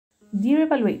Dear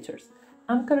evaluators,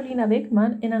 I'm Carolina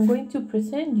Beckmann and I'm going to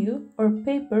present you our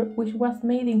paper which was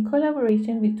made in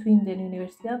collaboration between the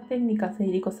Universidad Técnica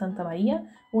Federico Santa María,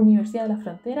 Universidad de la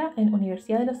Frontera and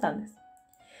Universidad de los Andes.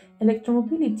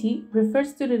 Electromobility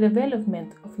refers to the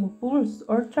development of impulse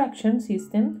or traction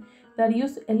systems that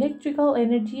use electrical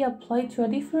energy applied to a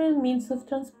different means of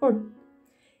transport.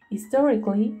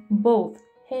 Historically, both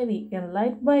heavy and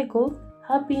light vehicles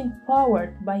have been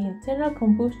powered by internal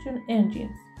combustion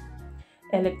engines.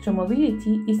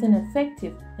 Electromobility is an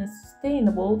effective and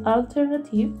sustainable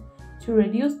alternative to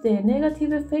reduce the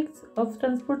negative effects of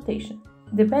transportation.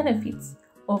 The benefits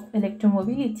of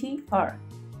electromobility are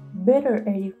better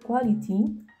air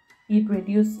quality, it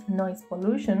reduces noise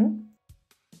pollution,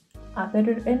 a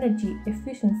better energy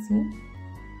efficiency,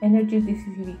 energy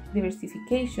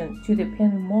diversification to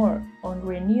depend more on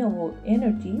renewable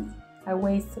energies, a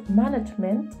waste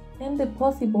management, and the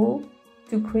possible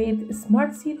to create a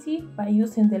smart city by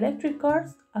using the electric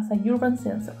cars as a urban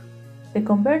sensor. The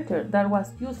converter that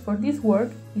was used for this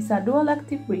work is a dual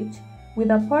active bridge with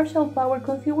a partial power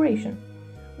configuration,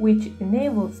 which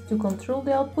enables to control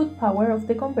the output power of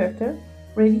the converter,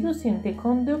 reducing the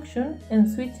conduction and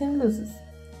switching losses.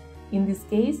 In this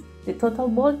case, the total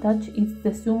voltage is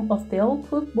the sum of the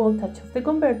output voltage of the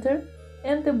converter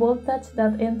and the voltage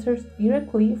that enters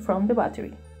directly from the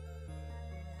battery.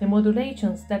 The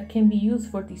modulations that can be used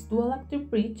for this dual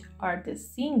active bridge are the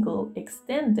single,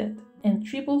 extended, and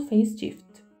triple phase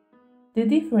shift. The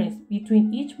difference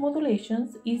between each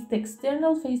modulation is the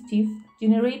external phase shift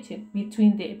generated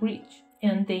between the bridge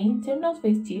and the internal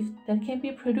phase shift that can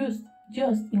be produced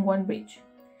just in one bridge.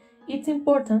 It's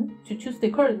important to choose the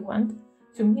correct one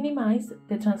to minimize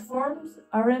the transform's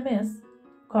RMS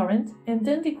current and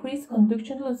then decrease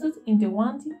conduction losses in the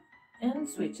winding and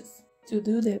switches. To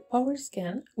do the power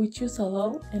scan, we choose a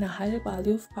low and a higher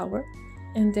value of power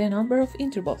and the number of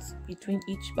intervals between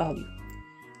each value.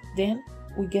 Then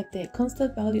we get the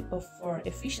constant value for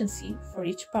efficiency for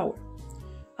each power.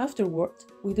 Afterward,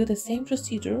 we do the same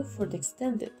procedure for the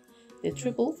extended, the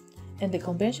triple, and the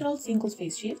conventional single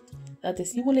phase shift that the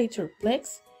simulator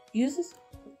Plex uses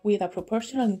with a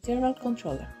proportional integral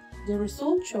controller. The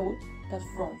result showed that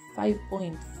from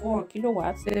 5.4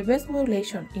 kilowatts, the best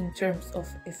modulation in terms of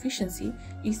efficiency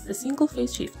is the single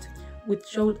phase shift, which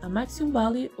showed a maximum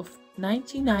value of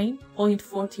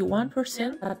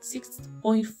 99.41% at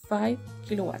 6.5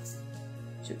 kilowatts.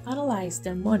 To analyze the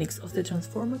harmonics of the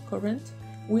transformer current,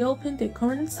 we open the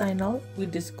current signal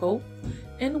with the scope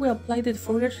and we apply the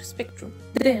Fourier spectrum.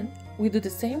 Then we do the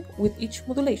same with each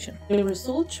modulation. The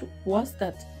result was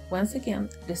that once again,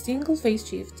 the single phase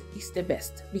shift is the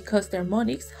best because the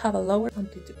harmonics have a lower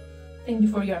amplitude. Thank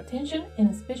you for your attention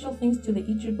and special thanks to the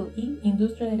IEEE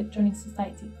Industrial Electronics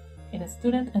Society and a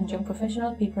Student and Young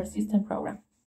Professional Paper System Program.